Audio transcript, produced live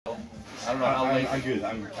don't know how late. I'm good.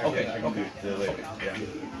 Okay. I can do it later. Okay. Yeah.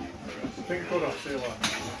 Take your coat off. Say a lot.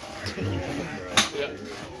 Yeah.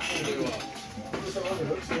 Really well.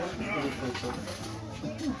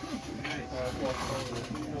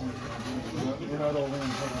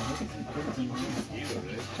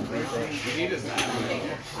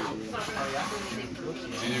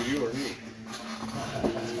 Either you or me.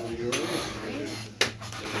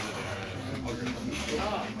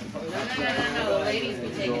 No, the ladies be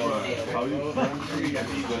taking the field. How you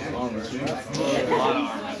on the street?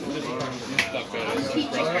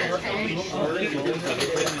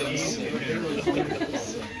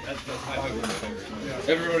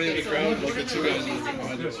 Everybody in the crowd, look at two guys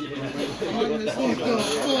behind us. Okay,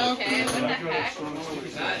 what the heck?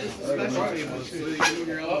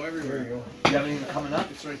 You're all everywhere. Do you have anything coming up?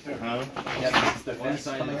 It's right there. Huh? You have any defense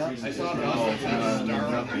coming up? I saw it.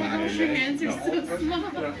 Your hands are so small.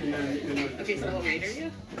 Yeah, Okay, so what weight are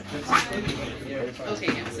you?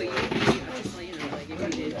 Okay, yeah, so you would be, just so you know, like if you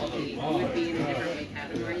did you would be in a different weight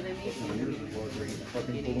category than me.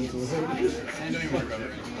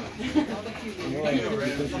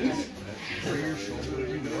 For your shoulder,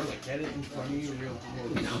 like get it in front of you real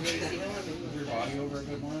close. Move your body over a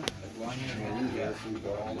bit more. Like line your hand. That's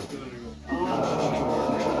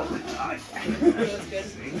good.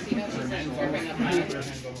 See how she's like warming up high?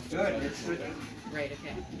 Good. Right,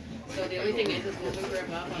 okay. So the only thing is when we grip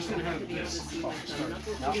up, I'm going to have to be able to see my thumb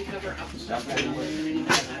knuckles. You can cover up and stuff.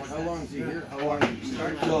 How long is he here? How long do you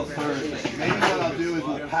start? Till Thursday. Maybe what I'll do is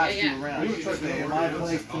we'll pass you around. Stay at my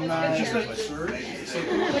place tonight.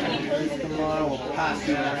 Tomorrow we'll pass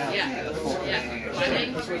you around. Yeah. I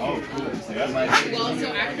think. Oh, good. Well, so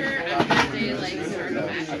after they like start the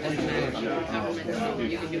match,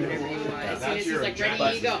 you can do whatever you want. As soon as he's like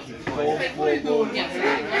ready, you go. Yeah,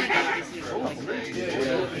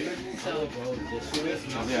 so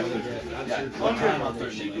One time on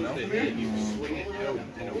Thursday, you know? Maybe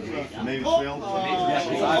trail?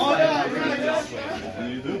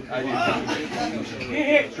 You do? I do.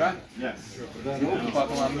 Try? Yes.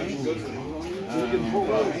 Buckle on me.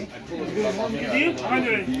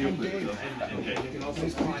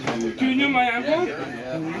 Do you know my uncle? Do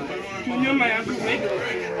you know my uncle Rick?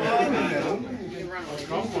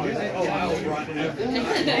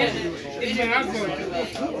 It's my uncle.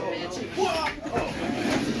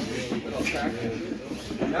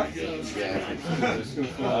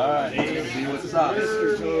 Alright, see what's up.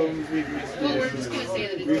 well, we're just going to say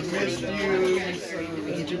that it's missed you.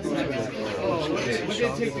 What did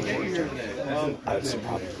it take to get you here today? That's a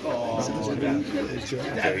problem.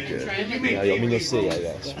 Very good. I mean, you'll see, I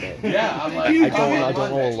guess. But Yeah, I'm like, I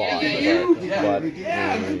don't know a lot, but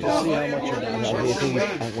just see how much. I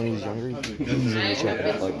think when he's younger, he's easily check it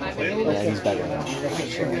out. Like, yeah, he's better now.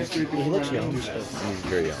 He looks young. He's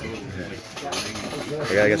very young.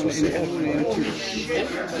 Like, I guess we'll see.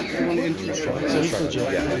 He's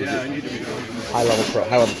legit. Yeah. High level pro.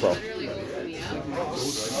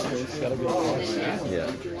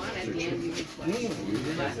 Yeah.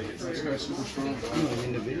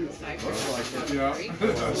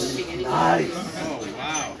 Nice. Oh,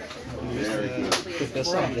 wow. Very good.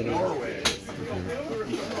 That's not the Norway.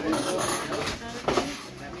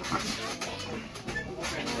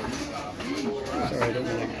 Sorry, I don't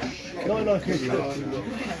want to. No, okay. My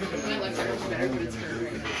left arm is better, but it's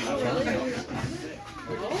hurt. Oh, really?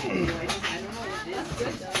 Oh,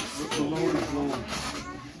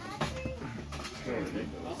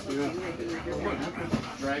 I don't know what it is.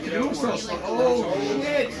 Drag it out. Oh,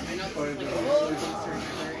 shit! I know it's like a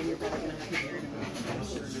and you're probably going to have hair.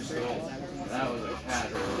 That was a cat.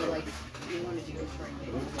 So, like, you want to do a short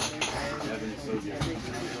thing.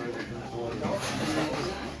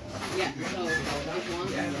 Yeah, so as long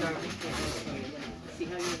as see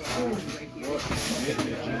how you go right here.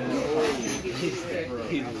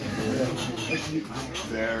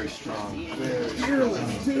 Very strong.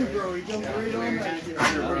 Fearless too, bro. He jumped right on that.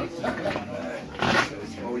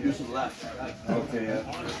 Well, we do some laps. Okay, yeah.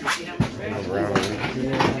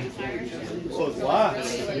 So it's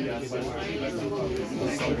last.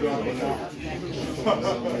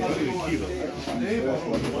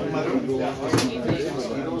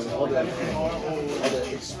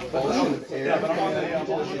 Yeah, but I'm on the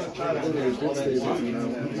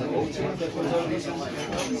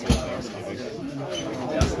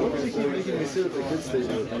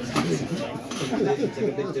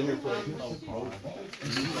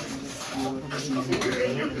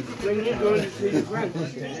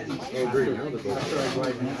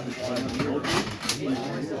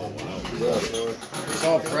It's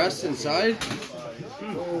all pressed inside?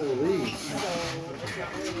 Holy.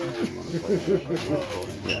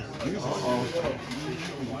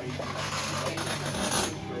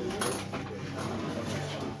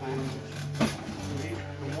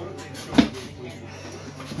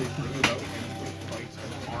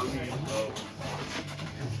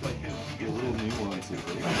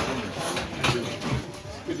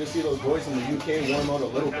 Good to see those boys in the UK warm out a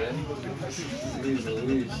little bit. Jeez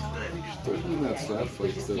Louise. That strap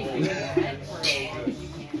fight stuff.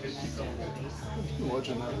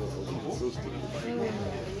 Watching that was so stupid.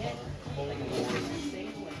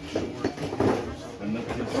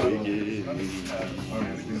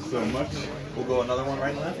 So much. We'll go another one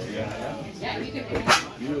right and left? Yeah, you can.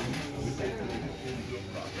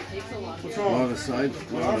 What's wrong? A lot of side.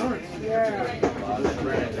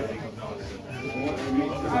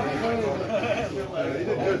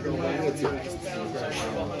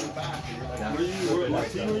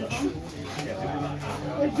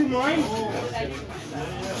 Do you mind?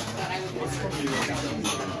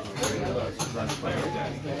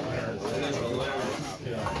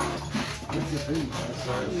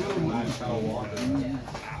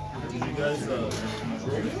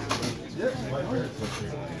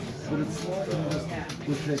 But it's not just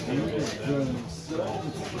the technique, it's just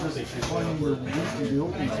finding the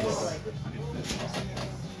openings.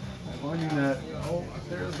 Finding that, oh,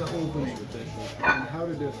 there's the opening. And how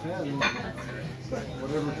to defend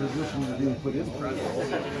whatever position you're being put in.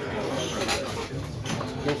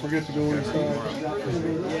 Don't forget to go inside.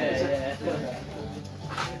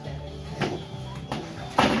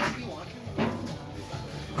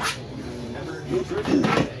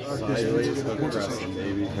 Sideways hook wrestling,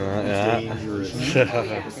 baby. Dangerous. Stop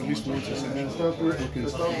where it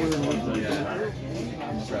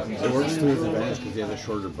It works to his advantage because he has a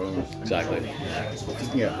shorter bone. Exactly. If you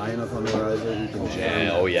can get high enough on the riser, you can.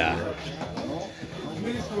 Yeah, oh yeah.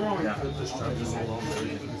 It's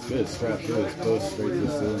good. Strap good. It's close straight to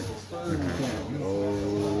the ceiling.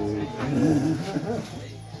 Oh.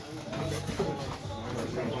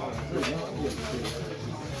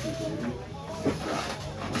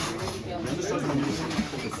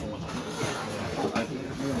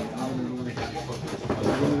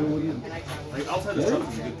 Like outside the truck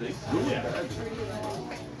is a good thing.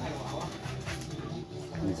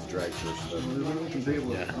 Needs to drag first though.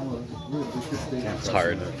 Yeah. It's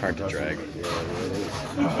hard to drag.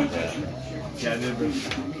 Yeah,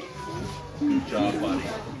 good job, buddy.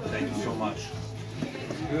 Thank you so much.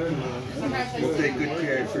 We'll take good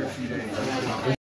care for a few days.